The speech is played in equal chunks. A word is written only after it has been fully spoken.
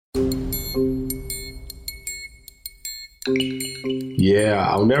Yeah,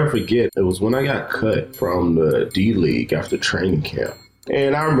 I'll never forget. It was when I got cut from the D League after training camp.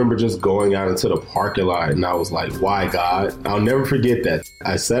 And I remember just going out into the parking lot and I was like, why God? I'll never forget that.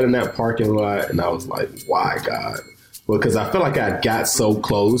 I sat in that parking lot and I was like, why God? Because I felt like I got so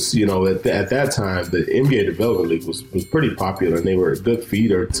close. You know, at that time, the NBA Development League was pretty popular and they were a good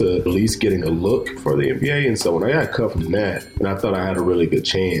feeder to at least getting a look for the NBA. And so when I got cut from that, and I thought I had a really good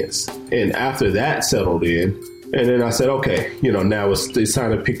chance. And after that settled in, and then I said, okay, you know, now it's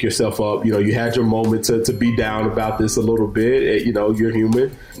time to pick yourself up. You know, you had your moment to be down about this a little bit. You know, you're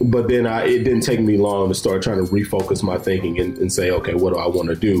human. But then it didn't take me long to start trying to refocus my thinking and say, okay, what do I want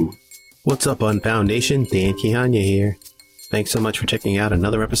to do? What's up, Unfound Nation? Dan Kihanya here. Thanks so much for checking out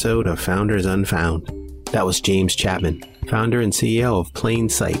another episode of Founders Unfound. That was James Chapman, founder and CEO of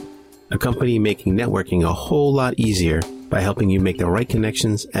Plainsight, a company making networking a whole lot easier by helping you make the right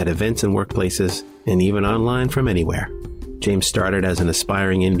connections at events and workplaces, and even online from anywhere. James started as an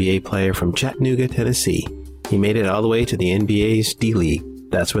aspiring NBA player from Chattanooga, Tennessee. He made it all the way to the NBA's D League.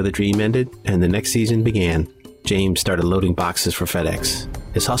 That's where the dream ended, and the next season began. James started loading boxes for FedEx.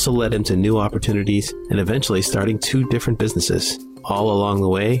 His hustle led him to new opportunities and eventually starting 2 different businesses. All along the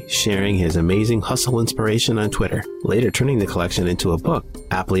way, sharing his amazing hustle inspiration on Twitter, later turning the collection into a book,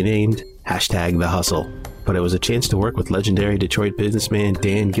 aptly named #The Hustle. But it was a chance to work with legendary Detroit businessman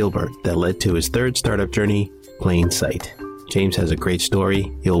Dan Gilbert that led to his third startup journey, Plainsight. James has a great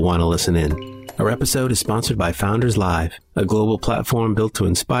story. You'll want to listen in. Our episode is sponsored by Founders Live, a global platform built to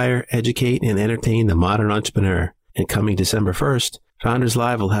inspire, educate, and entertain the modern entrepreneur. And coming December 1st, Founders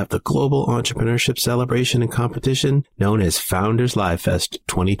Live will have the global entrepreneurship celebration and competition known as Founders Live Fest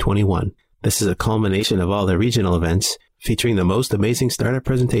 2021. This is a culmination of all their regional events, featuring the most amazing startup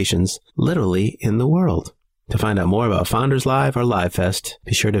presentations literally in the world. To find out more about Founders Live or Live Fest,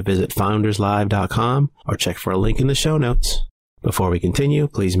 be sure to visit founderslive.com or check for a link in the show notes. Before we continue,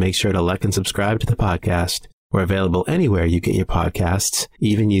 please make sure to like and subscribe to the podcast. We're available anywhere you get your podcasts,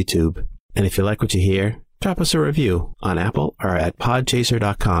 even YouTube. And if you like what you hear, drop us a review on Apple or at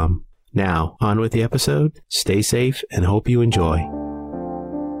podchaser.com. Now, on with the episode. Stay safe and hope you enjoy.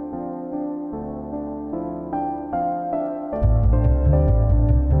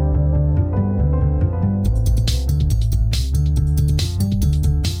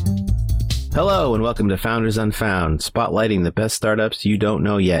 Hello and welcome to Founders Unfound, spotlighting the best startups you don't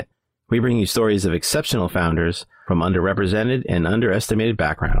know yet. We bring you stories of exceptional founders from underrepresented and underestimated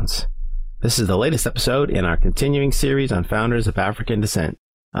backgrounds. This is the latest episode in our continuing series on founders of African descent.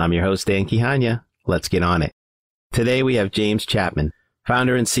 I'm your host, Dan Kihanya. Let's get on it. Today we have James Chapman,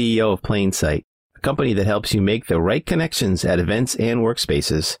 founder and CEO of Plainsight, a company that helps you make the right connections at events and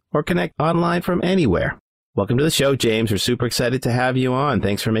workspaces or connect online from anywhere. Welcome to the show, James. We're super excited to have you on.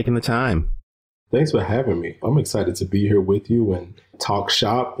 Thanks for making the time. Thanks for having me. I'm excited to be here with you and talk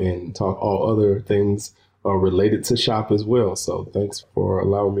shop and talk all other things related to shop as well. So thanks for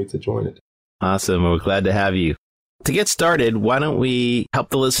allowing me to join it. Awesome. We're glad to have you. To get started, why don't we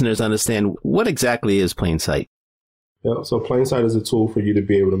help the listeners understand what exactly is Plainsight? Yeah, so Plainsight is a tool for you to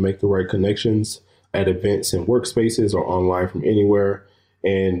be able to make the right connections at events and workspaces or online from anywhere.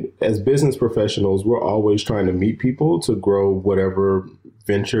 And as business professionals, we're always trying to meet people to grow whatever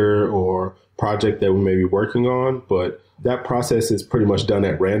venture or project that we may be working on. But that process is pretty much done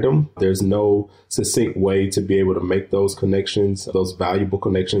at random. There's no succinct way to be able to make those connections, those valuable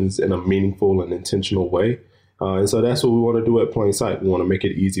connections in a meaningful and intentional way. And so that's what we want to do at Plainsight. We want to make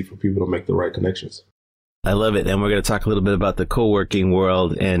it easy for people to make the right connections. I love it. And we're going to talk a little bit about the co-working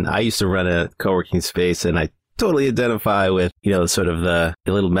world. And I used to run a co-working space, and I totally identify with, sort of the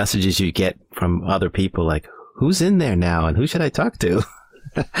little messages you get from other people, like, who's in there now and who should I talk to?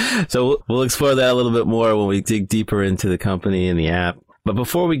 So we'll explore that a little bit more when we dig deeper into the company and the app. But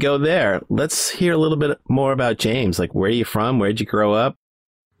before we go there, let's hear a little bit more about James. Like, where are you from? Where'd you grow up?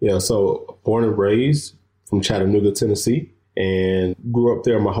 Yeah, so born and raised from Chattanooga, Tennessee, and grew up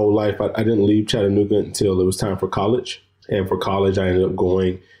there my whole life. I didn't leave Chattanooga until it was time for college. And for college, I ended up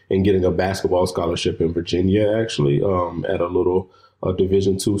going and getting a basketball scholarship in Virginia, actually, at a little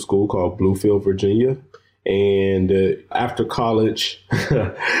Division II school called Bluefield, Virginia. And after college,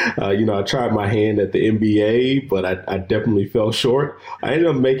 I tried my hand at the NBA, but I definitely fell short. I ended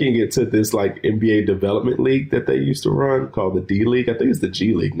up making it to this NBA development league that they used to run called the D League. I think it's the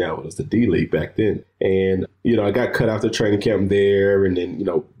G League now. It was the D League back then. And, I got cut after training camp there and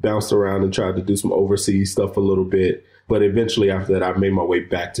then, bounced around and tried to do some overseas stuff a little bit. But eventually after that, I made my way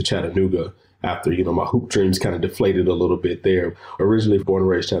back to Chattanooga after, my hoop dreams kind of deflated a little bit there. Originally born and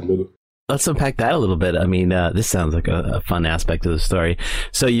raised Chattanooga. Let's unpack that a little bit. I mean, this sounds like a fun aspect of the story.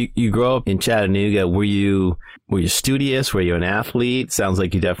 So you grow up in Chattanooga. Were you studious? Were you an athlete? Sounds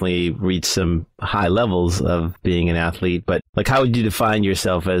like you definitely reached some high levels of being an athlete. But like, how would you define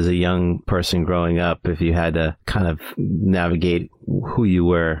yourself as a young person growing up if you had to kind of navigate who you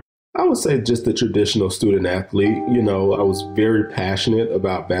were? I would say just the traditional student athlete. You know, I was very passionate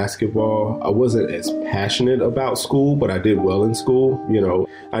about basketball. I wasn't as passionate about school, but I did well in school. You know,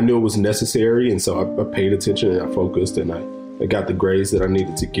 I knew it was necessary. And so I paid attention and I focused and I got the grades that I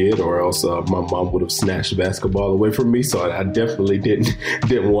needed to get, or else my mom would have snatched basketball away from me. So I definitely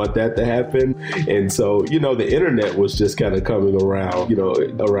didn't want that to happen. And so, you know, the internet was just kind of coming around, you know,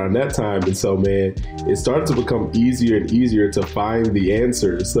 around that time. And so, man, it started to become easier and easier to find the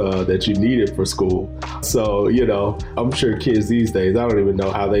answers that you needed for school. So, you know, I'm sure kids these days, I don't even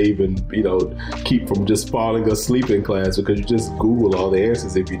know how they even, you know, keep from just falling asleep in class, because you just Google all the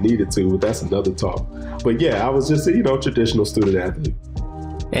answers if you needed to. But that's another talk. But yeah, I was just, you know, traditional student athlete.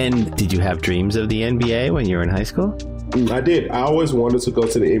 And did you have dreams of the NBA when you were in high school? I did. I always wanted to go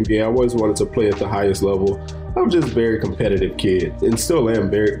to the NBA. I always wanted to play at the highest level. I'm just a very competitive kid, and still am a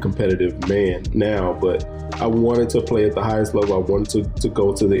very competitive man now, but I wanted to play at the highest level. I wanted to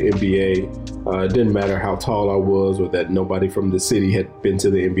go to the NBA. It didn't matter how tall I was or that nobody from the city had been to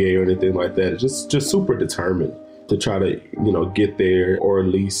the NBA or anything like that. Just super determined to try to, you know, get there, or at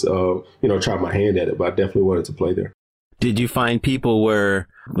least, you know, try my hand at it. But I definitely wanted to play there. Did you find people were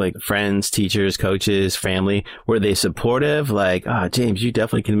like friends, teachers, coaches, family, were they supportive? Like, James, you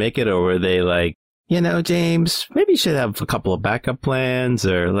definitely can make it. Or were they like, you know, James, maybe you should have a couple of backup plans?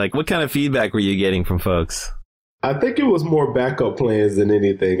 Or like, what kind of feedback were you getting from folks? I think it was more backup plans than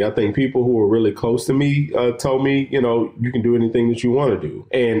anything. I think people who were really close to me told me, you know, you can do anything that you want to do.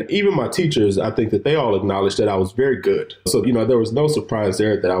 And even my teachers, I think that they all acknowledged that I was very good. So, you know, there was no surprise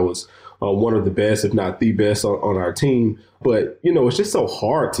there that I was one of the best, if not the best on our team. But, you know, it's just so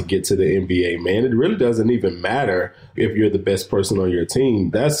hard to get to the NBA, man. It really doesn't even matter if you're the best person on your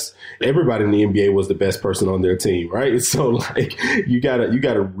team. That's everybody in the NBA was the best person on their team, right? So like you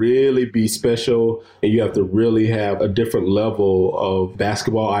gotta really be special, and you have to really have a different level of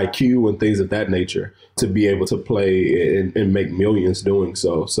basketball IQ and things of that nature to be able to play and make millions doing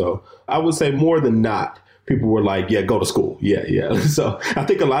so. So I would say more than not, people were like, yeah, go to school. Yeah. So I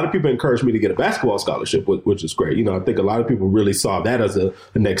think a lot of people encouraged me to get a basketball scholarship, which is great. You know, I think a lot of people really saw that as the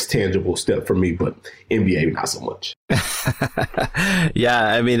next tangible step for me, but NBA, not so much.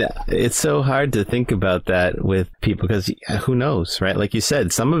 Yeah, I mean, it's so hard to think about that with people because who knows, right? Like you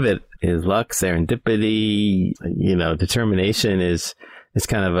said, some of it is luck, serendipity, you know, determination is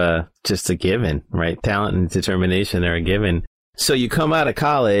kind of just a given, right? Talent and determination are a given. So you come out of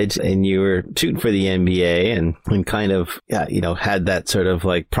college and you were shooting for the NBA and kind of, you know, had that sort of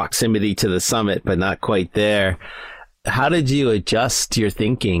like proximity to the summit, but not quite there. How did you adjust your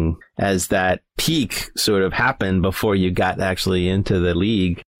thinking as that peak sort of happened before you got actually into the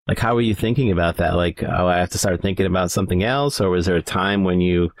league? Like, how were you thinking about that? Like, oh, I have to start thinking about something else? Or was there a time when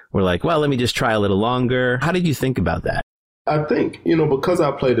you were like, well, let me just try a little longer? How did you think about that? I think, you know, because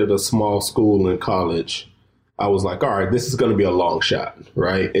I played at a small school in college, I was like, all right, this is going to be a long shot,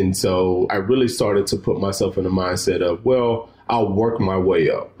 right? And so I really started to put myself in the mindset of, well, I'll work my way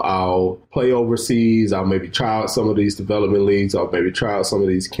up. I'll play overseas. I'll maybe try out some of these development leagues. I'll maybe try out some of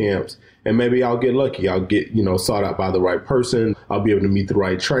these camps. And maybe I'll get lucky. I'll get, you know, sought out by the right person. I'll be able to meet the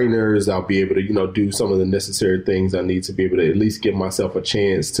right trainers. I'll be able to, you know, do some of the necessary things I need to be able to at least give myself a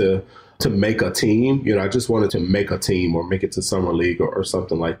chance to make a team. You know, I just wanted to make a team or make it to summer league or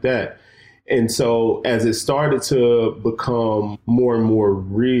something like that. And so as it started to become more and more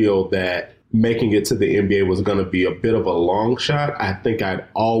real that making it to the NBA was going to be a bit of a long shot, I think I'd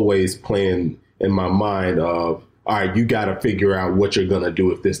always planned in my mind of, all right, you got to figure out what you're going to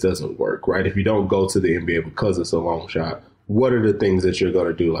do if this doesn't work, right? If you don't go to the NBA because it's a long shot, what are the things that you're going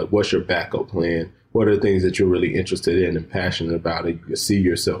to do? Like, what's your backup plan? What are the things that you're really interested in and passionate about and you can see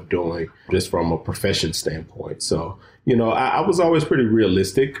yourself doing just from a profession standpoint? So, you know, I was always pretty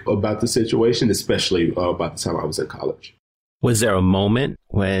realistic about the situation, especially by the time I was in college. Was there a moment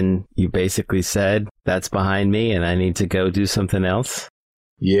when you basically said, that's behind me and I need to go do something else?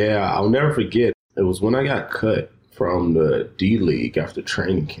 Yeah, I'll never forget. It was when I got cut from the D League after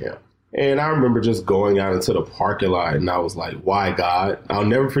training camp. And I remember just going out into the parking lot and I was like, why, God? I'll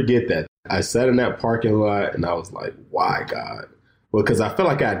never forget that. I sat in that parking lot and I was like, why, God? Because I feel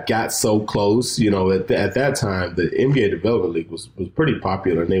like I got so close, you know, at that time, the NBA Development League was pretty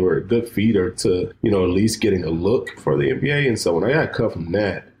popular and they were a good feeder to, you know, at least getting a look for the NBA. And so when I got cut from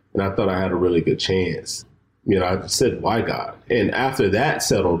that and I thought I had a really good chance, you know, I said, why, God? And after that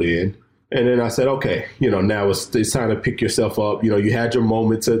settled in, And then I said, okay, now it's time to pick yourself up. You had your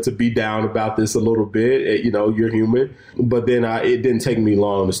moment to be down about this a little bit. You're human. But then it didn't take me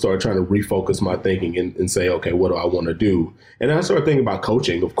long to start trying to refocus my thinking and say, okay, what do I want to do? And then I started thinking about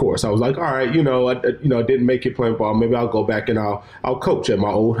coaching, of course. I was like, all right, I didn't make it playing ball. Maybe I'll go back and I'll coach at my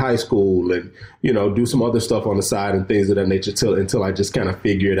old high school and, do some other stuff on the side and things of that nature until I just kind of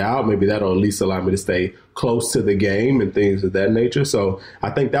figure it out. Maybe that'll at least allow me to stay close to the game and things of that nature. So I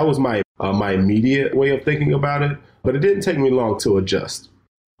think that was my immediate way of thinking about it, but it didn't take me long to adjust.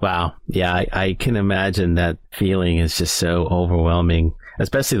 Wow. Yeah, I can imagine that feeling is just so overwhelming,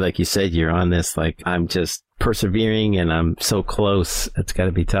 especially like you said, you're on this, like, I'm just persevering and I'm so close. It's got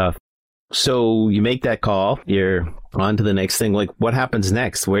to be tough. So you make that call, you're on to the next thing. Like, what happens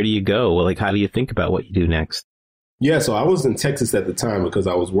next? Where do you go? Like, how do you think about what you do next? Yeah, so I was in Texas at the time because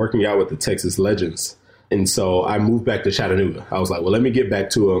I was working out with the Texas Legends. And so I moved back to Chattanooga. I was like, well, let me get back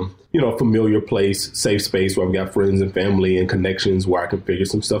to a familiar place, safe space where I've got friends and family and connections where I can figure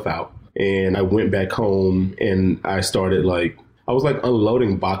some stuff out. And I went back home and I started I was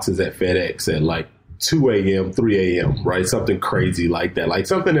unloading boxes at FedEx at 2 a.m., 3 a.m., right? Something crazy like that, like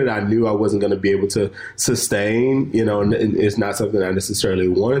something that I knew I wasn't going to be able to sustain, and it's not something I necessarily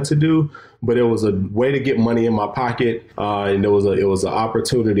wanted to do, but it was a way to get money in my pocket. And it was an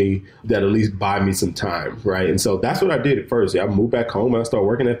opportunity that at least buy me some time, right? And so that's what I did at first. I moved back home and I started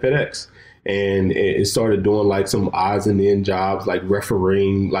working at FedEx. And it started doing some odds and end jobs, like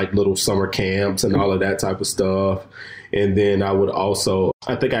refereeing little summer camps and all of that type of stuff. And then I would also,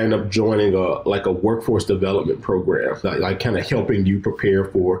 I think I ended up joining a workforce development program, like kind of helping you prepare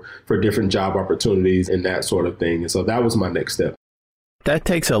for different job opportunities and that sort of thing. And so that was my next step. That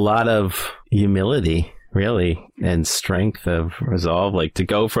takes a lot of humility, really, and strength of resolve, to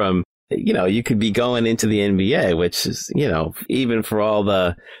go from, you could be going into the NBA, which is, even for all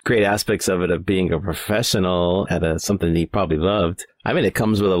the great aspects of it, of being a professional at something he probably loved. I mean, it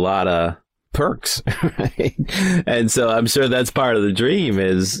comes with a lot of perks, right? And so I'm sure that's part of the dream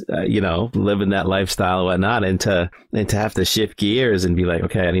is, living that lifestyle and whatnot, and to have to shift gears and be like,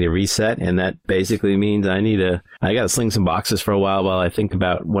 okay, I need to reset. And that basically means I got to sling some boxes for a while I think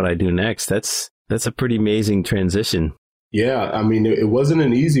about what I do next. That's a pretty amazing transition. Yeah, I mean, it wasn't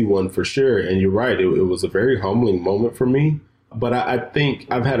an easy one for sure. And you're right. It was a very humbling moment for me. But I think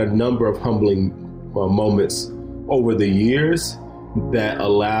I've had a number of humbling moments over the years that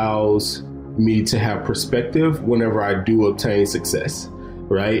allows me to have perspective whenever I do obtain success,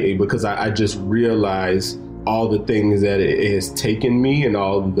 right? Because I just realize all the things that it has taken me and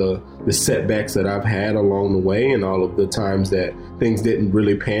all of the setbacks that I've had along the way and all of the times that things didn't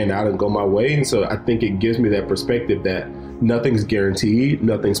really pan out and go my way. And so I think it gives me that perspective that nothing's guaranteed,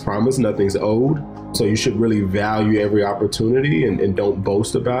 nothing's promised, nothing's owed. So you should really value every opportunity and don't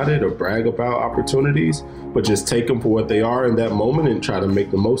boast about it or brag about opportunities, but just take them for what they are in that moment and try to make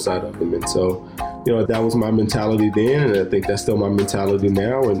the most out of them. And so, that was my mentality then. And I think that's still my mentality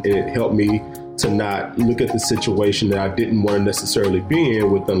now. And it helped me to not look at the situation that I didn't want to necessarily be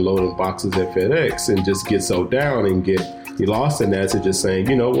in with unloading boxes at FedEx and just get so down and get lost in that, to just saying,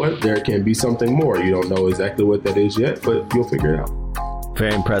 you know what, there can be something more. You don't know exactly what that is yet, but you'll figure it out.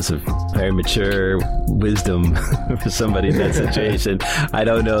 Very impressive, very mature wisdom for somebody in that situation. I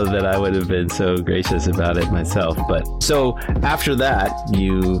don't know that I would have been so gracious about it myself. But so after that,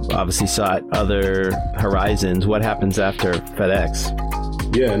 you obviously sought other horizons. What happens after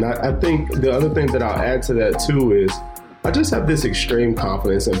FedEx? Yeah, and I think the other thing that I'll add to that too is I just have this extreme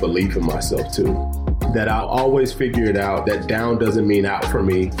confidence and belief in myself too, that I'll always figure it out, that down doesn't mean out for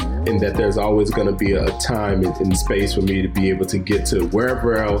me, and that there's always going to be a time and space for me to be able to get to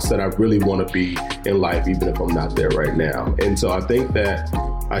wherever else that I really want to be in life, even if I'm not there right now. And so I think that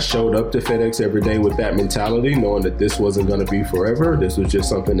I showed up to FedEx every day with that mentality, knowing that this wasn't going to be forever. This was just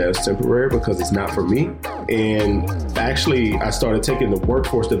something that was temporary because it's not for me. And actually, I started taking the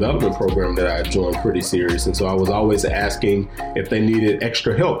workforce development program that I joined pretty serious. And so I was always asking if they needed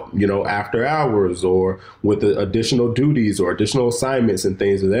extra help, after hours or with the additional duties or additional assignments and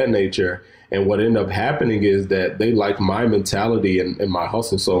things of that nature. And what ended up happening is that they liked my mentality and my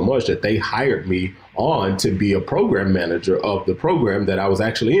hustle so much that they hired me on to be a program manager of the program that I was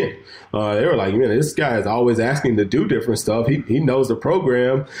actually in. They were like, man, this guy is always asking to do different stuff. He knows the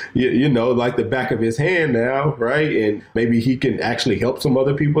program, like the back of his hand now, right? And maybe he can actually help some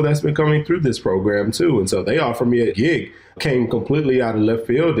other people that's been coming through this program too. And so they offered me a gig. Came completely out of left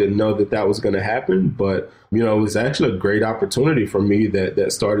field, didn't know that was going to happen. But, it was actually a great opportunity for me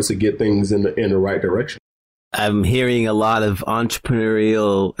that started to get things in the right direction. I'm hearing a lot of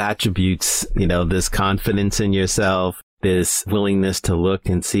entrepreneurial attributes, this confidence in yourself, this willingness to look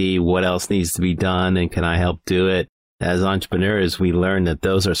and see what else needs to be done and can I help do it? As entrepreneurs, we learn that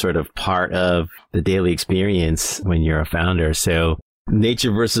those are sort of part of the daily experience when you're a founder. So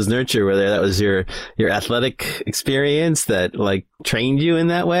nature versus nurture, whether that was your athletic experience that like trained you in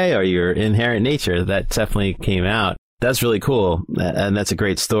that way or your inherent nature, that definitely came out. That's really cool. And that's a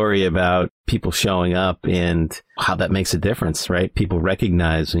great story about people showing up and how that makes a difference, right? People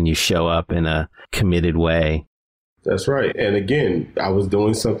recognize when you show up in a committed way. That's right. And again, I was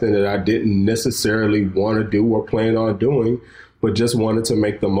doing something that I didn't necessarily want to do or plan on doing, but just wanted to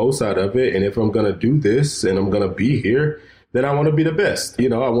make the most out of it. And if I'm going to do this and I'm going to be here, then I want to be the best. I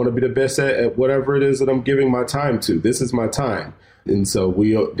want to be the best at whatever it is that I'm giving my time to. This is my time. And so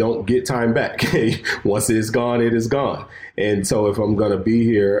we don't get time back. Once it's gone, it is gone. And so if I'm going to be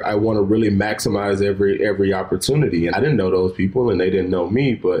here, I want to really maximize every opportunity. And I didn't know those people and they didn't know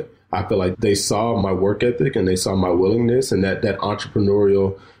me, but I feel like they saw my work ethic and they saw my willingness and that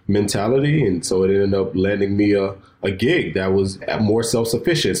entrepreneurial mentality. And so it ended up landing me a gig that was more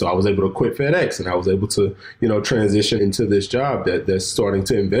self-sufficient. So I was able to quit FedEx and I was able to, transition into this job that's starting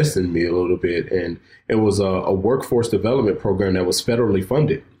to invest in me a little bit. And it was a workforce development program that was federally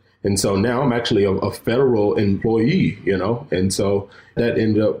funded. And so now I'm actually a federal employee, and so that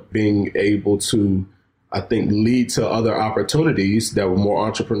ended up being able to, I think, lead to other opportunities that were more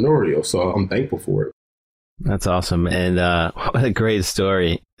entrepreneurial. So I'm thankful for it. That's awesome. And what a great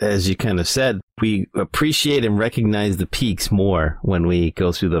story. As you kind of said, we appreciate and recognize the peaks more when we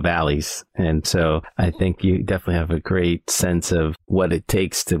go through the valleys. And so I think you definitely have a great sense of what it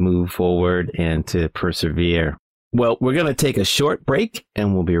takes to move forward and to persevere. Well, we're going to take a short break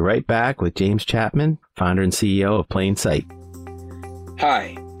and we'll be right back with James Chapman, founder and CEO of Plain Sight.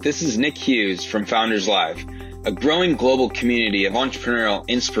 Hi, this is Nick Hughes from Founders Live, a growing global community of entrepreneurial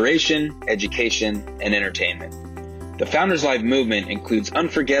inspiration, education, and entertainment. The Founders Live movement includes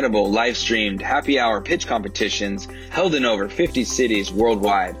unforgettable live-streamed happy hour pitch competitions held in over 50 cities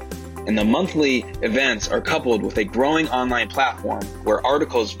worldwide. And the monthly events are coupled with a growing online platform where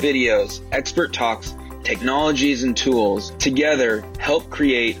articles, videos, expert talks, technologies, and tools together help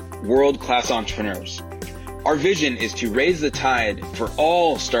create world-class entrepreneurs. Our vision is to raise the tide for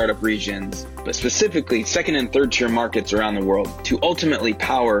all startup regions, but specifically second and third tier markets around the world to ultimately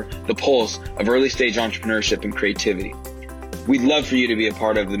power the pulse of early stage entrepreneurship and creativity. We'd love for you to be a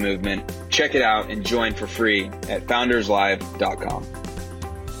part of the movement. Check it out and join for free at founderslive.com.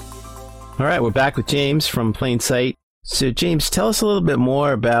 All right, we're back with James from Plain Sight. So James, tell us a little bit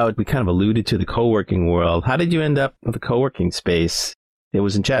more about, we kind of alluded to the co-working world. How did you end up with the co-working space? It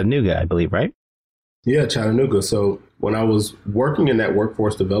was in Chattanooga, I believe, right? Yeah, Chattanooga. So when I was working in that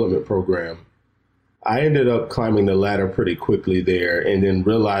workforce development program, I ended up climbing the ladder pretty quickly there and then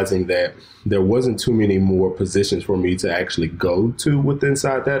realizing that there wasn't too many more positions for me to actually go to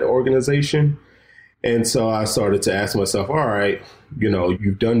inside that organization. And so I started to ask myself, all right,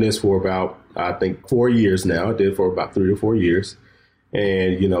 you've done this for about, I think, 4 years now. I did for about 3 or 4 years.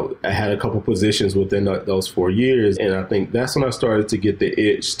 And, I had a couple positions within those 4 years. And I think that's when I started to get the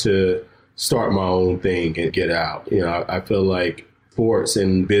itch to start my own thing and get out. I feel like sports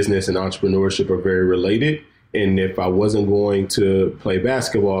and business and entrepreneurship are very related. And if I wasn't going to play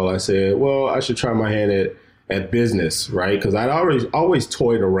basketball, I said, well, I should try my hand at business, right? Because I'd always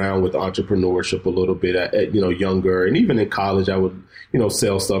toyed around with entrepreneurship a little bit at younger. And even in college, I would,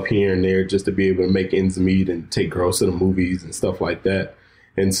 sell stuff here and there just to be able to make ends meet and take girls to the movies and stuff like that.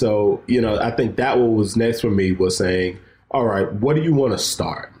 And so, I think that what was next for me was saying, all right, what do you want to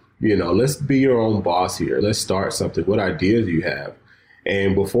start? Let's be your own boss here. Let's start something. What ideas do you have?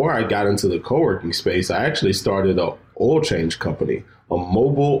 And before I got into the co-working space, I actually started an oil change company, a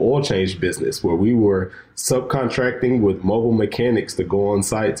mobile oil change business where we were subcontracting with mobile mechanics to go on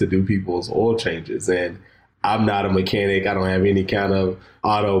site to do people's oil changes. And I'm not a mechanic. I don't have any kind of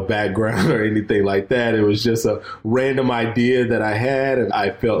auto background or anything like that. It was just a random idea that I had, and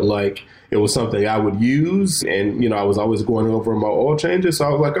I felt like it was something I would use. And, I was always going over my oil changes. So I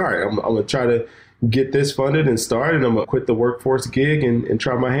was like, all right, I'm going to try to get this funded and start, and I'm going to quit the workforce gig and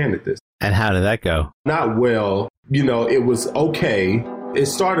try my hand at this. And how did that go? Not well. It was okay. It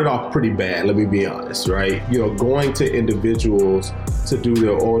started off pretty bad, let me be honest, right? Going to individuals to do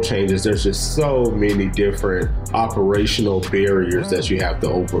their oil changes, there's just so many different operational barriers that you have to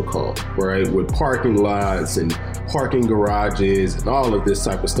overcome, right? With parking lots and parking garages and all of this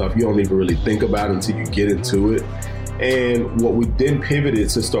type of stuff, you don't even really think about it until you get into it. And what we then pivoted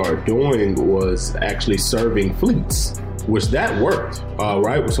to start doing was actually serving fleets. which that worked,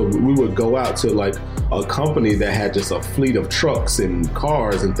 right? So we would go out to like a company that had just a fleet of trucks and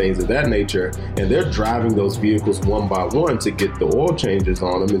cars and things of that nature, and they're driving those vehicles one by one to get the oil changes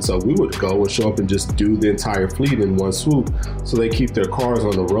on them. And so we would go and show up and just do the entire fleet in one swoop, so they keep their cars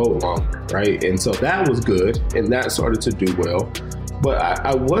on the road longer, right? And so that was good, and that started to do well. But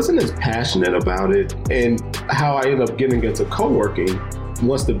I wasn't as passionate about it, and how I ended up getting into co-working,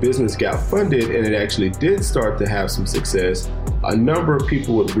 once the business got funded and it actually did start to have some success, a number of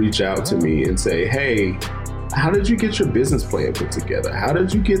people would reach out to me and say, hey, how did you get your business plan put together? How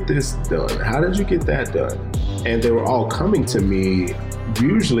did you get this done? How did you get that done? And they were all coming to me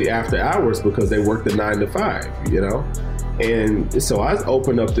usually after hours because they worked the 9 to 5, you know? And so I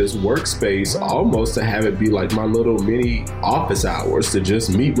opened up this workspace almost to have it be like my little mini office hours, to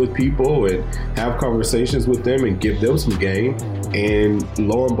just meet with people and have conversations with them and give them some game. And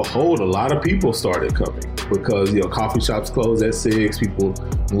lo and behold, a lot of people started coming because, you know, coffee shops closed at 6. People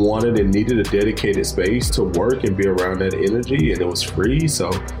wanted and needed a dedicated space to work and be around that energy, and it was free.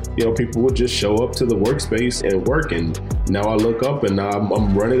 So, you know, people would just show up to the workspace and work. And now I look up and now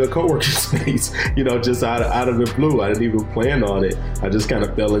I'm running a co-working space, you know, just out of the blue. I didn't even plan on it. I just kind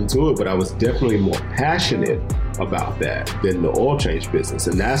of fell into it, but I was definitely more passionate about that than the oil change business.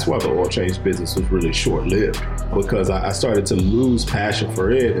 And that's why the oil change business was really short-lived, because I started to lose passion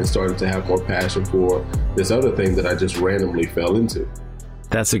for it and started to have more passion for this other thing that I just randomly fell into.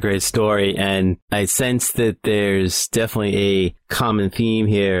 That's a great story. And I sense that there's definitely a common theme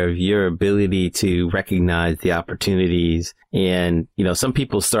here of your ability to recognize the opportunities. And, you know, some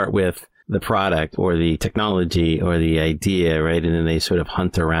people start with the product or the technology or the idea, right? And then they sort of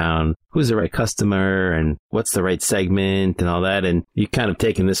hunt around who's the right customer and what's the right segment and all that. And you kind of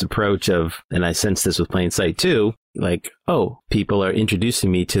taken this approach of, and I sense this with Plain Sight too, like, oh, people are introducing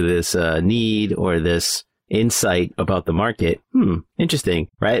me to this need or this insight about the market. Interesting,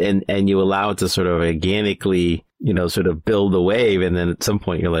 right? And you allow it to sort of organically, you know, sort of build a wave. And then at some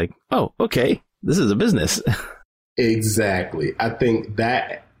point you're like, oh, okay, this is a business. Exactly. I think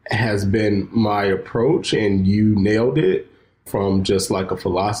that has been my approach, and you nailed it from just like a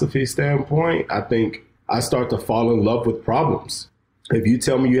philosophy standpoint. I think I start to fall in love with problems. If you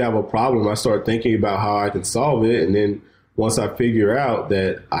tell me you have a problem, I start thinking about how I can solve it. And then once I figure out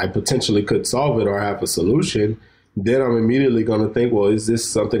that I potentially could solve it or have a solution, then I'm immediately going to think, well, is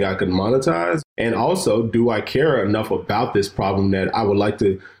this something I can monetize? And also, do I care enough about this problem that I would like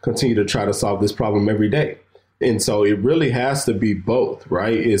to continue to try to solve this problem every day? And so it really has to be both,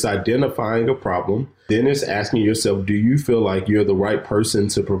 right? It's identifying a problem. Then it's asking yourself, do you feel like you're the right person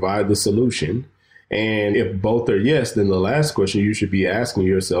to provide the solution? And if both are yes, then the last question you should be asking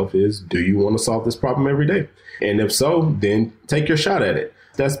yourself is, do you want to solve this problem every day? And if so, then take your shot at it.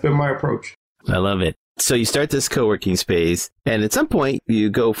 That's been my approach. I love it. So you start this co-working space, and at some point you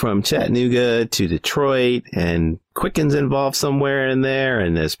go from Chattanooga to Detroit, and Quicken's involved somewhere in there,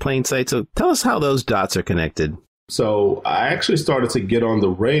 and there's Plain Sight. So tell us how those dots are connected. So I actually started to get on the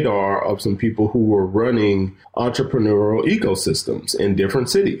radar of some people who were running entrepreneurial ecosystems in different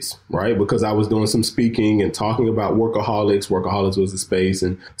cities, right? Because I was doing some speaking and talking about Workaholics. Workaholics was the space,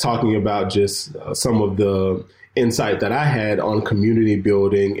 and talking about just some of the insight that I had on community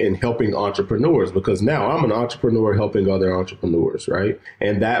building and helping entrepreneurs, because now I'm an entrepreneur helping other entrepreneurs, right?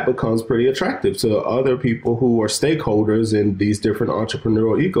 And that becomes pretty attractive to other people who are stakeholders in these different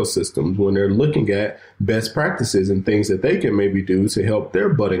entrepreneurial ecosystems when they're looking at best practices and things that they can maybe do to help their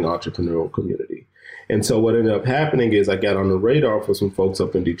budding entrepreneurial community. And so what ended up happening is I got on the radar for some folks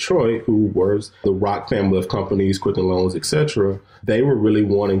up in Detroit who was the Rock family of companies, Quicken Loans, etc. They were really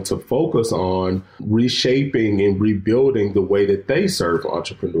wanting to focus on reshaping and rebuilding the way that they serve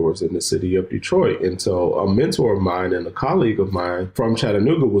entrepreneurs in the city of Detroit. And so a mentor of mine and a colleague of mine from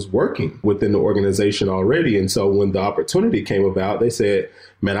Chattanooga was working within the organization already. And so when the opportunity came about, they said,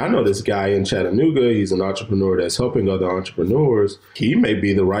 man, I know this guy in Chattanooga. He's an entrepreneur that's helping other entrepreneurs. He may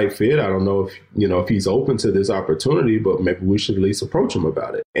be the right fit. I don't know if he's open to this opportunity, but maybe we should at least approach him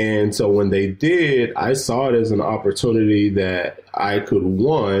about it. And so when they did, I saw it as an opportunity that I could,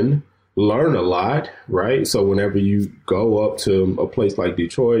 one, learn a lot, right? So whenever you go up to a place like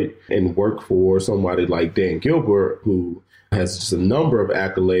Detroit and work for somebody like Dan Gilbert, who has just a number of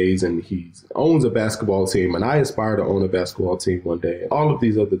accolades, and he owns a basketball team, and I aspire to own a basketball team one day. All of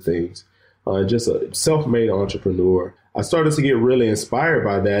these other things, just a self-made entrepreneur. I started to get really inspired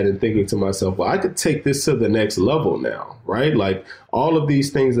by that and thinking to myself, well, I could take this to the next level now, right? Like all of these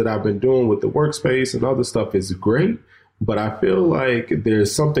things that I've been doing with the workspace and other stuff is great, but I feel like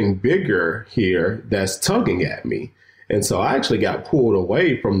there's something bigger here that's tugging at me. And so I actually got pulled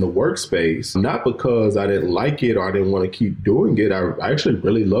away from the workspace, not because I didn't like it or I didn't want to keep doing it. I actually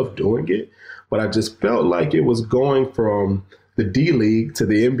really loved doing it, but I just felt like it was going from the D League to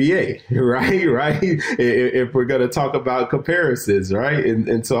the NBA, right? If we're going to talk about comparisons, right?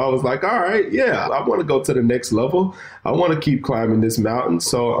 And so I was like, all right, yeah, I want to go to the next level. I want to keep climbing this mountain.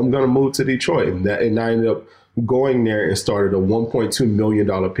 So I'm going to move to Detroit. And I ended up going there and started a $1.2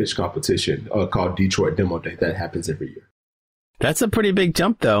 million pitch competition called Detroit Demo Day. That happens every year. That's a pretty big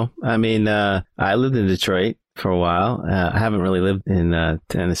jump, though. I mean, I lived in Detroit for a while. I haven't really lived in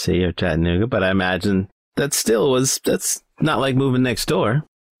Tennessee or Chattanooga, but I imagine that's not like moving next door.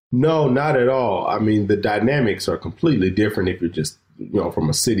 No, not at all. I mean, the dynamics are completely different if you're just, from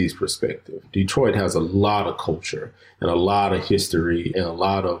a city's perspective. Detroit has a lot of culture and a lot of history and a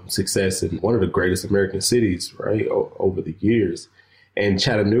lot of success in one of the greatest American cities, right, over the years. And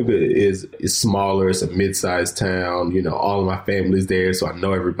Chattanooga is smaller. It's a mid-sized town. All of my family's there, so I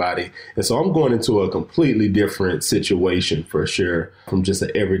know everybody. And so I'm going into a completely different situation for sure from just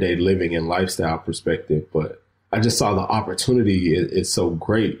an everyday living and lifestyle perspective. But I just saw the opportunity is so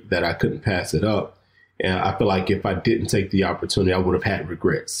great that I couldn't pass it up. And I feel like if I didn't take the opportunity, I would have had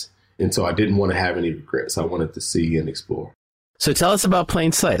regrets. And so I didn't want to have any regrets. I wanted to see and explore. So tell us about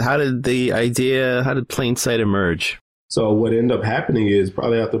Plain Sight. How did Plain Sight emerge? So what ended up happening is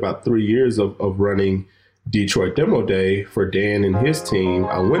probably after about 3 years of running Detroit Demo Day for Dan and his team,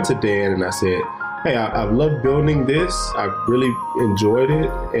 I went to Dan and I said, hey, I've loved building this. I've really enjoyed it.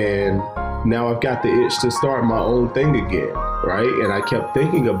 And now I've got the itch to start my own thing again, right? And I kept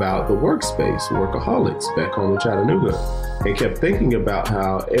thinking about the workspace, Workaholics, back home in Chattanooga, and kept thinking about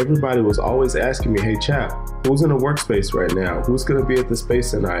how everybody was always asking me, hey, Chap, who's in a workspace right now? Who's going to be at the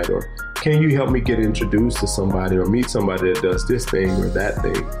space tonight? Or can you help me get introduced to somebody or meet somebody that does this thing or that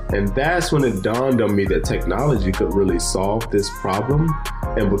thing? And that's when it dawned on me that technology could really solve this problem.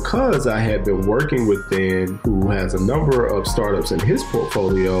 And because I had been working with Dan, who has a number of startups in his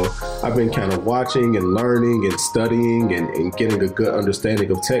portfolio, I've been kind of watching and learning and studying and getting a good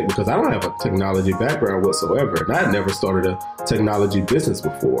understanding of tech, because I don't have a technology background whatsoever. And I had never started a technology business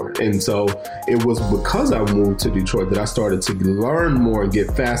before. And so it was because I moved to Detroit that I started to learn more and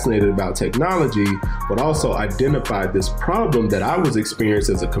get fascinated about technology, but also identified this problem that I was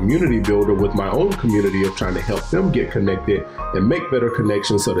experiencing as a community builder with my own community of trying to help them get connected and make better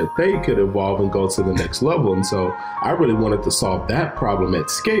connections so that they could evolve and go to the next level. And so I really wanted to solve that problem at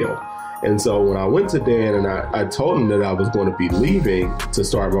scale. And so when I went to Dan and I told him that I was going to be leaving to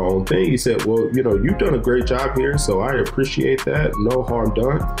start my own thing, he said, well, you've done a great job here, so I appreciate that. No harm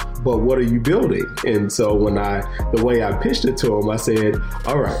done. But what are you building? And so the way I pitched it to him, I said,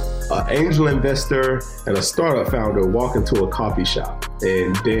 all right, an angel investor and a startup founder walk into a coffee shop.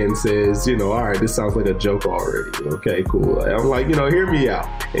 And Dan says, all right, this sounds like a joke already. Okay, cool. And I'm like, hear me out.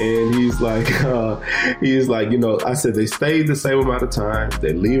 And he's like, I said, they stay the same amount of time.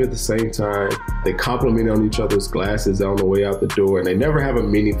 They leave at the same time. They compliment on each other's glasses on the way out the door. And they never have a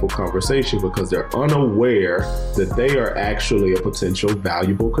meaningful conversation because they're unaware that they are actually a potential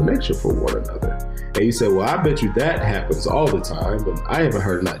valuable connection for one another. And he said, well, I bet you that happens all the time. And I haven't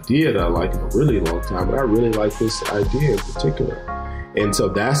heard an idea that I like in a really long time, but I really like this idea in particular. And so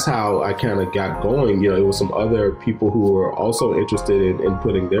that's how I kind of got going. It was some other people who were also interested in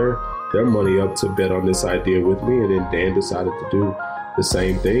putting their money up to bet on this idea with me. And then Dan decided to do the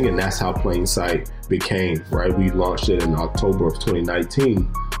same thing. And that's how Plain Sight became, right? We launched it in October of 2019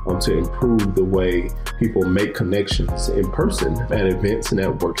 to improve the way people make connections in person at events and at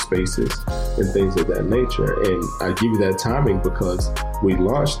workspaces and things of that nature. And I give you that timing because we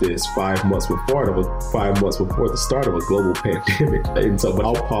launched this 5 months before. It was 5 months before the start of a global pandemic. And so, but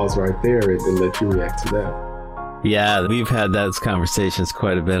I'll pause right there and let you react to that. Yeah, we've had those conversations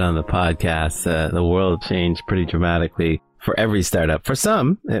quite a bit on the podcast. The world changed pretty dramatically for every startup. For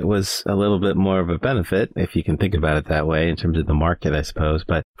some, it was a little bit more of a benefit, if you can think about it that way, in terms of the market, I suppose.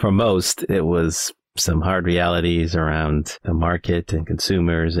 But for most, it was some hard realities around the market and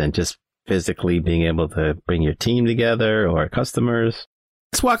consumers and just physically being able to bring your team together or customers.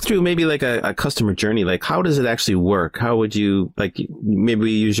 Let's walk through maybe like a customer journey. Like, how does it actually work? How would you, maybe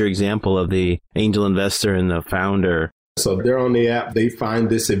use your example of the angel investor and the founder. So they're on the app. They find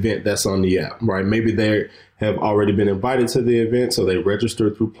this event that's on the app, right? Maybe they have already been invited to the event, so they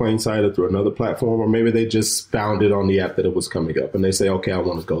registered through Plain Sight or through another platform, or maybe they just found it on the app that it was coming up and they say, okay, I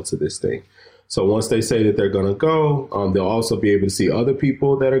want to go to this thing. So once they say that they're going to go, they'll also be able to see other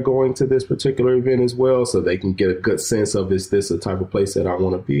people that are going to this particular event as well, so they can get a good sense of, is this a type of place that I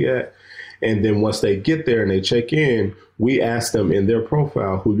want to be at? And then once they get there and they check in, we ask them in their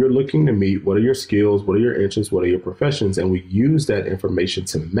profile who you're looking to meet, what are your skills, what are your interests, what are your professions, and we use that information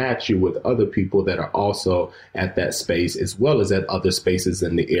to match you with other people that are also at that space as well as at other spaces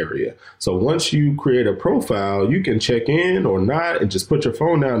in the area. So once you create a profile, you can check in or not and just put your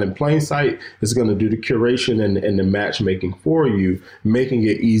phone down in plain sight. It's going to do the curation and the matchmaking for you, making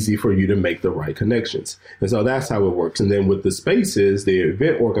it easy for you to make the right connections. And so that's how it works. And then with the spaces, the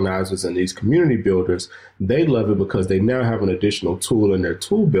event organizers and these community builders, they love it because they now have an additional tool in their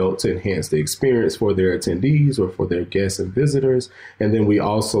tool belt to enhance the experience for their attendees or for their guests and visitors. And then we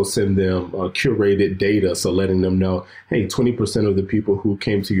also send them curated data, so letting them know, hey, 20% of the people who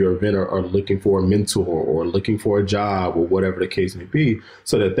came to your event are looking for a mentor or looking for a job or whatever the case may be,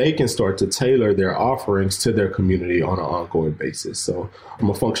 so that they can start to tailor their offerings to their community on an ongoing basis. So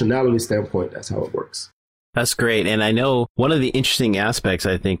from a functionality standpoint, that's how it works. That's great. And I know one of the interesting aspects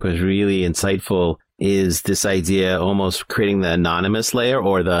I think was really insightful is this idea almost creating the anonymous layer,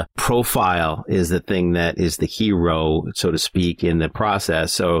 or the profile is the thing that is the hero, so to speak, in the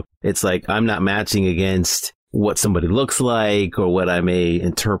process. So it's like I'm not matching against what somebody looks like or what I may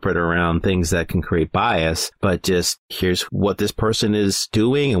interpret around things that can create bias, but just here's what this person is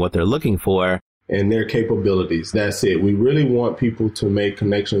doing and what they're looking for. And their capabilities. That's it. We really want people to make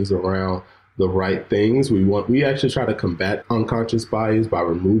connections around the right things. We actually try to combat unconscious bias by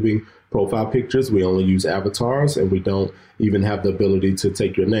removing profile pictures. We only use avatars, and we don't even have the ability to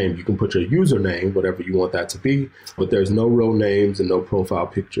take your name. You can put your username, whatever you want that to be, but there's no real names and no profile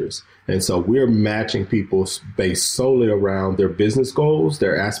pictures. And so we're matching people based solely around their business goals,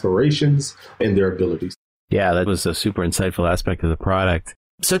 their aspirations, and their abilities. Yeah, that was a super insightful aspect of the product.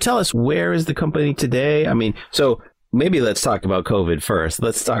 So tell us, where is the company today? I mean, so maybe let's talk about COVID first.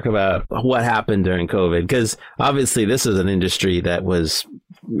 Let's talk about what happened during COVID, because obviously this is an industry that was,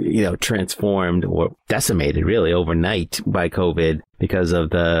 transformed or decimated really overnight by COVID because of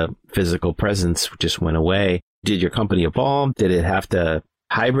the physical presence just went away. Did your company evolve? Did it have to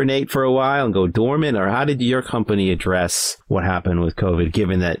hibernate for a while and go dormant? Or how did your company address what happened with COVID,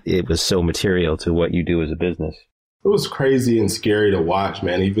 given that it was so material to what you do as a business? It was crazy and scary to watch,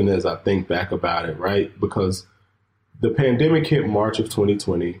 man, even as I think back about it, right? Because the pandemic hit March of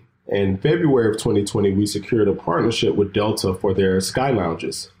 2020. In February of 2020, we secured a partnership with Delta for their Sky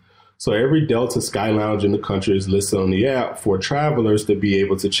Lounges. So every Delta Sky Lounge in the country is listed on the app for travelers to be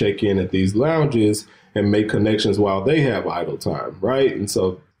able to check in at these lounges and make connections while they have idle time, right? And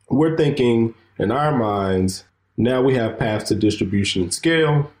so we're thinking in our minds, now we have paths to distribution and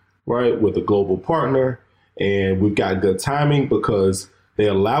scale, right, with a global partner. And we've got good timing because they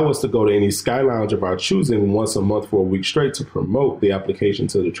allow us to go to any Sky Lounge of our choosing once a month for a week straight to promote the application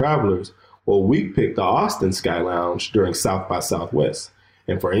to the travelers. Well, we picked the Austin Sky Lounge during South by Southwest.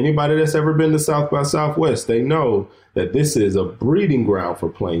 And for anybody that's ever been to South by Southwest, they know that this is a breeding ground for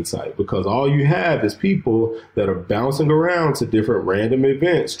Plainsight, because all you have is people that are bouncing around to different random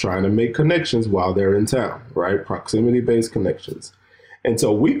events, trying to make connections while they're in town, right? Proximity-based connections. And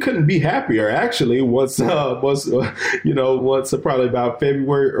so we couldn't be happier, actually, once probably about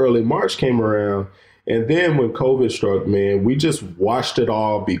February, early March came around. And then when COVID struck, man, we just watched it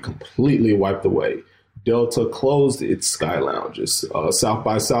all be completely wiped away. Delta closed its Sky Lounges. South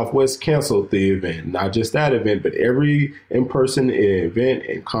by Southwest canceled the event. Not just that event, but every in-person event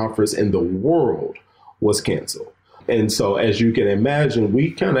and conference in the world was canceled. And so, as you can imagine,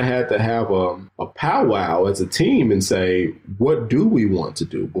 we kind of had to have a powwow as a team and say, what do we want to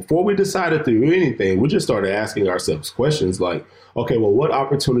do? Before we decided to do anything, we just started asking ourselves questions like, okay, well, what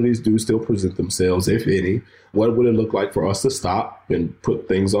opportunities do still present themselves, if any? What would it look like for us to stop and put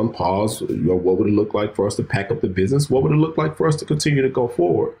things on pause? What would it look like for us to pack up the business? What would it look like for us to continue to go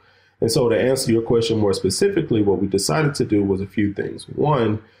forward? And so to answer your question more specifically, what we decided to do was a few things.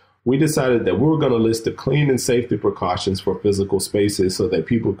 One, we decided that we were going to list the clean and safety precautions for physical spaces so that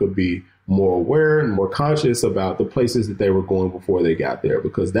people could be more aware and more conscious about the places that they were going before they got there,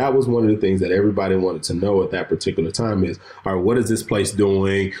 because that was one of the things that everybody wanted to know at that particular time is, all right, what is this place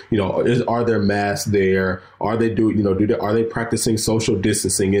doing? Are there masks there? Are they are they practicing social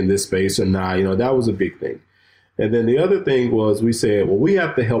distancing in this space or not? That was a big thing. And then the other thing was we said, well, we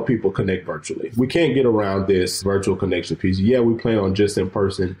have to help people connect virtually. We can't get around this virtual connection piece. Yeah, we plan on just in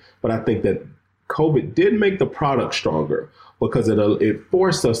person, but I think that COVID did make the product stronger because it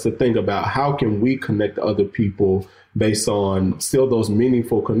forced us to think about how can we connect other people based on still those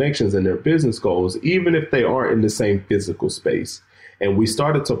meaningful connections in their business goals, even if they aren't in the same physical space. And we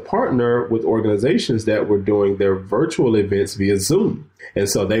started to partner with organizations that were doing their virtual events via Zoom. And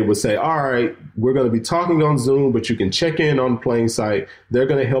so they would say, all right, we're going to be talking on Zoom, but you can check in on PlainSight. They're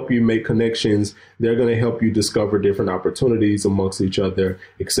going to help you make connections. They're going to help you discover different opportunities amongst each other,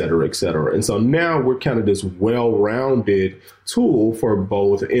 et cetera, et cetera. And so now we're kind of this well-rounded tool for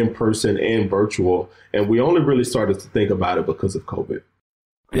both in-person and virtual. And we only really started to think about it because of COVID.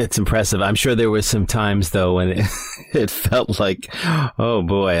 It's impressive. I'm sure there were some times, though, when it felt like, oh,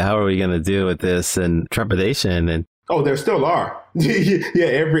 boy, how are we going to deal with this? And trepidation. And oh, there still are. Yeah,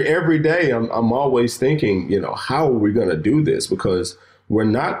 every day I'm always thinking, how are we going to do this? Because we're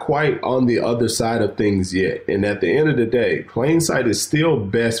not quite on the other side of things yet. And at the end of the day, PlainSight is still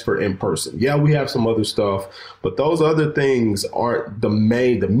best for in person. Yeah, we have some other stuff, but those other things aren't the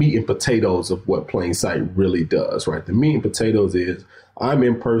meat and potatoes of what PlainSight really does, right? The meat and potatoes is I'm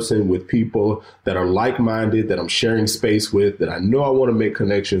in person with people that are like-minded, that I'm sharing space with, that I know I want to make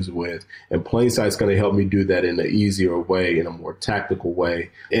connections with. And PlainSight's going to help me do that in an easier way, in a more tactical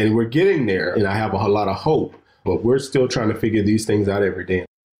way. And we're getting there, and I have a lot of hope. But we're still trying to figure these things out every day.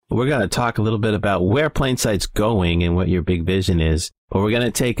 We're going to talk a little bit about where PlainSight's going and what your big vision is. But we're going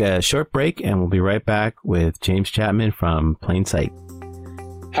to take a short break, and we'll be right back with James Chapman from PlainSight.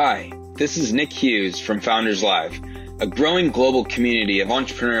 Hi, this is Nick Hughes from Founders Live, a growing global community of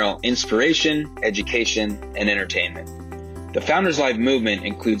entrepreneurial inspiration, education, and entertainment. The Founders Live movement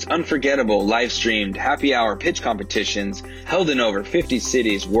includes unforgettable live-streamed happy hour pitch competitions held in over 50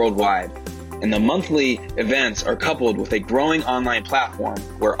 cities worldwide. And the monthly events are coupled with a growing online platform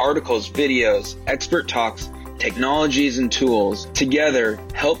where articles, videos, expert talks, technologies, and tools together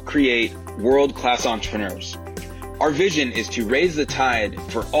help create world-class entrepreneurs. Our vision is to raise the tide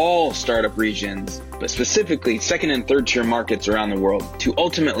for all startup regions, but specifically second and third tier markets around the world to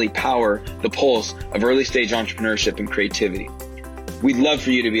ultimately power the pulse of early stage entrepreneurship and creativity. We'd love for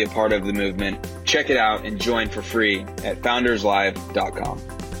you to be a part of the movement. Check it out and join for free at founderslive.com.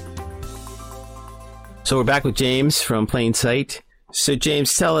 So we're back with James from PlainSight. So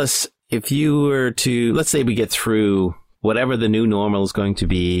James, tell us, if you were to, let's say we get through whatever the new normal is going to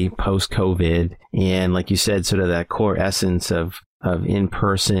be post-COVID, and like you said, sort of that core essence of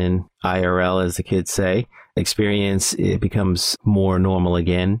in-person IRL, as the kids say, experience, it becomes more normal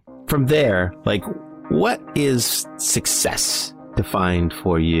again. From there, like, what is success defined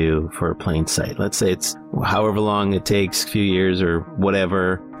for you for PlainSight? Let's say it's however long it takes, a few years or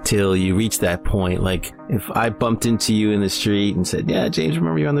whatever, till you reach that point. Like, if I bumped into you in the street and said, yeah, James,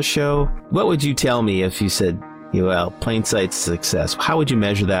 remember you on the show? What would you tell me if you said, well, PlainSight's success? How would you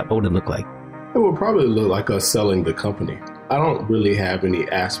measure that? What would it look like? It would probably look like us selling the company. I don't really have any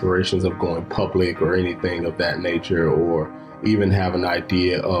aspirations of going public or anything of that nature, or even have an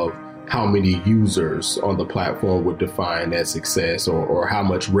idea of how many users on the platform would define as success, or how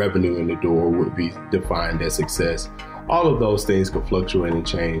much revenue in the door would be defined as success. All of those things could fluctuate and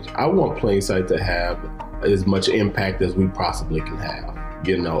change. I want PlainSight to have as much impact as we possibly can have.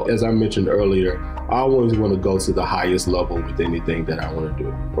 As I mentioned earlier, I always want to go to the highest level with anything that I want to do,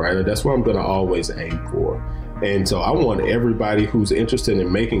 right? And that's what I'm going to always aim for. And so I want everybody who's interested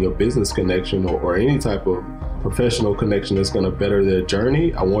in making a business connection or any type of professional connection that's going to better their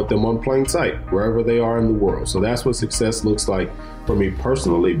journey, I want them on PlainSight, wherever they are in the world. So that's what success looks like for me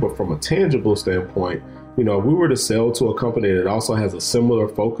personally. But from a tangible standpoint, if we were to sell to a company that also has a similar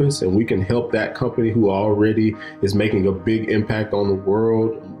focus, and we can help that company who already is making a big impact on the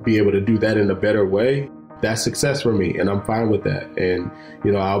world be able to do that in a better way, that's success for me. And I'm fine with that. And,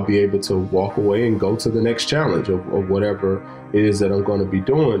 I'll be able to walk away and go to the next challenge of whatever it is that I'm going to be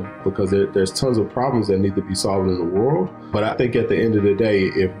doing, because there's tons of problems that need to be solved in the world. But I think at the end of the day,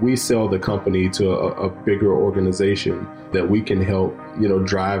 if we sell the company to a bigger organization that we can help,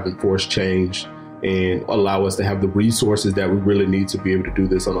 drive and force change and allow us to have the resources that we really need to be able to do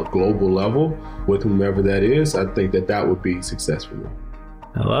this on a global level with whomever that is, I think that would be success for me.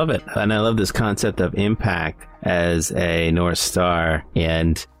 I love it. And I love this concept of impact as a North Star,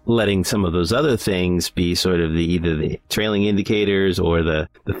 and letting some of those other things be sort of either the trailing indicators or the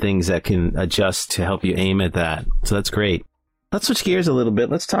things that can adjust to help you aim at that. So that's great. Let's switch gears a little bit.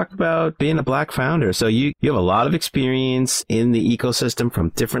 Let's talk about being a Black founder. So you have a lot of experience in the ecosystem from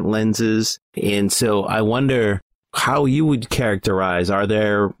different lenses. And so I wonder how you would characterize, are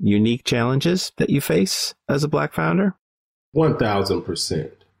there unique challenges that you face as a Black founder?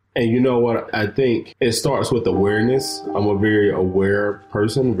 1,000%. And you know what? I think it starts with awareness. I'm a very aware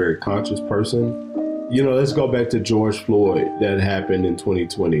person, very conscious person. let's go back to George Floyd that happened in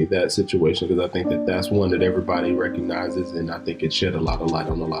 2020, that situation, because I think that that's one that everybody recognizes, and I think it shed a lot of light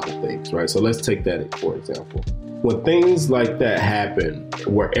on a lot of things, right? So let's take that for example. When things like that happen,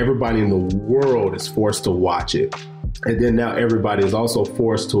 where everybody in the world is forced to watch it, and then now everybody is also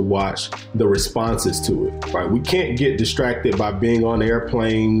forced to watch the responses to it, right? We can't get distracted by being on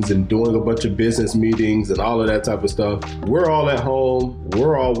airplanes and doing a bunch of business meetings and all of that type of stuff. We're all at home,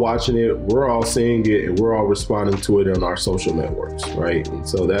 we're all watching it, we're all seeing it, and we're all responding to it on our social networks, right? And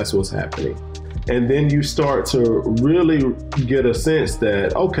so that's what's happening. And then you start to really get a sense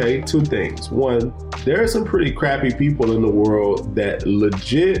that, okay, two things. One, there are some pretty crappy people in the world that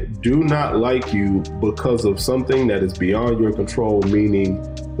legit do not like you because of something that is beyond your control, meaning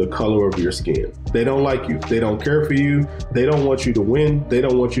the color of your skin. They don't like you. They don't care for you. They don't want you to win. They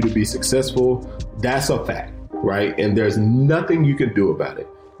don't want you to be successful. That's a fact, right? And there's nothing you can do about it.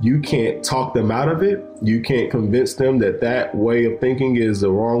 You can't talk them out of it. You can't convince them that that way of thinking is the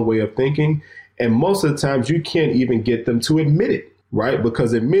wrong way of thinking. And most of the times you can't even get them to admit it, right?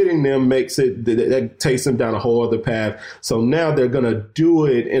 Because admitting them makes it, that takes them down a whole other path. So now they're going to do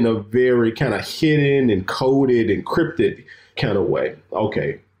it in a very kind of hidden and coded, encrypted kind of way.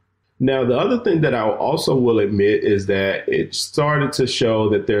 Okay. Now, the other thing that I also will admit is that it started to show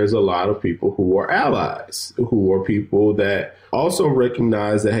that there's a lot of people who are allies, who are people that also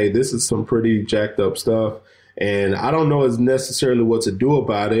recognize that, hey, this is some pretty jacked up stuff. And I don't know necessarily what to do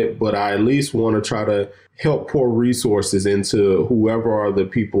about it, but I at least want to try to help pour resources into whoever are the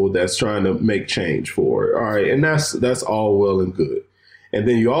people that's trying to make change for it. All right. And that's all well and good. And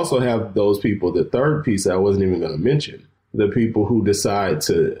then you also have those people, the third piece I wasn't even going to mention, the people who decide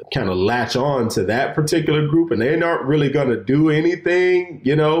to kind of latch on to that particular group, and they're not really going to do anything,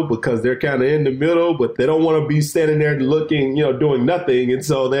 because they're kind of in the middle, but they don't want to be standing there looking, doing nothing. And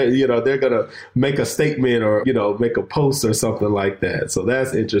so they're going to make a statement or, make a post or something like that. So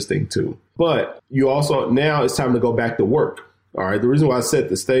that's interesting too. But you also, now it's time to go back to work. All right. The reason why I set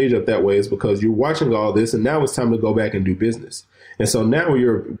the stage up that way is because you're watching all this and now it's time to go back and do business. And so now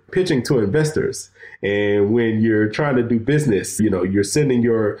you're pitching to investors, and when you're trying to do business, you're sending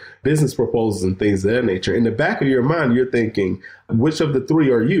your business proposals and things of that nature. In the back of your mind, you're thinking, which of the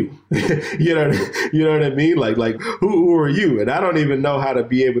three are you? you know what I mean? Like who are you? And I don't even know how to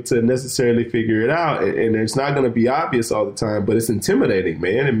be able to necessarily figure it out. And it's not going to be obvious all the time, but it's intimidating,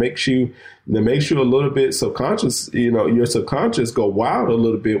 man. It makes you a little bit subconscious. Your subconscious go wild a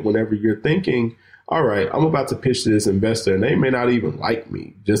little bit whenever you're thinking, all right, I'm about to pitch to this investor and they may not even like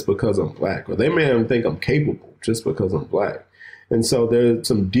me just because I'm black, or they may not even think I'm capable just because I'm black. And so there's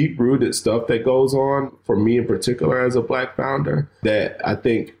some deep rooted stuff that goes on for me in particular as a black founder that I